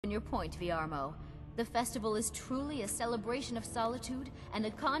your point, Viarmo. The festival is truly a celebration of solitude and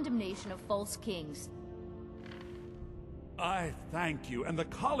a condemnation of false kings. I thank you, and the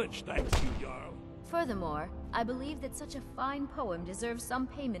college thanks you, Jarl. Furthermore, I believe that such a fine poem deserves some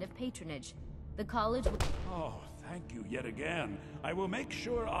payment of patronage. The college will... Oh, thank you yet again. I will make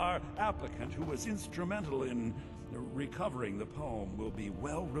sure our applicant, who was instrumental in recovering the poem, will be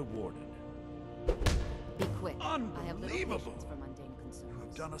well rewarded. Be quick. Unbelievable! I have little patience for mundane concerns. You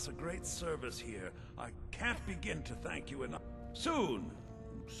have done us a great service here. I can't begin to thank you enough. Soon.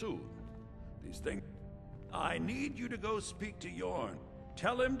 These things... I need you to go speak to Yorn.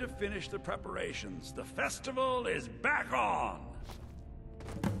 Tell him to finish the preparations. The festival is back on!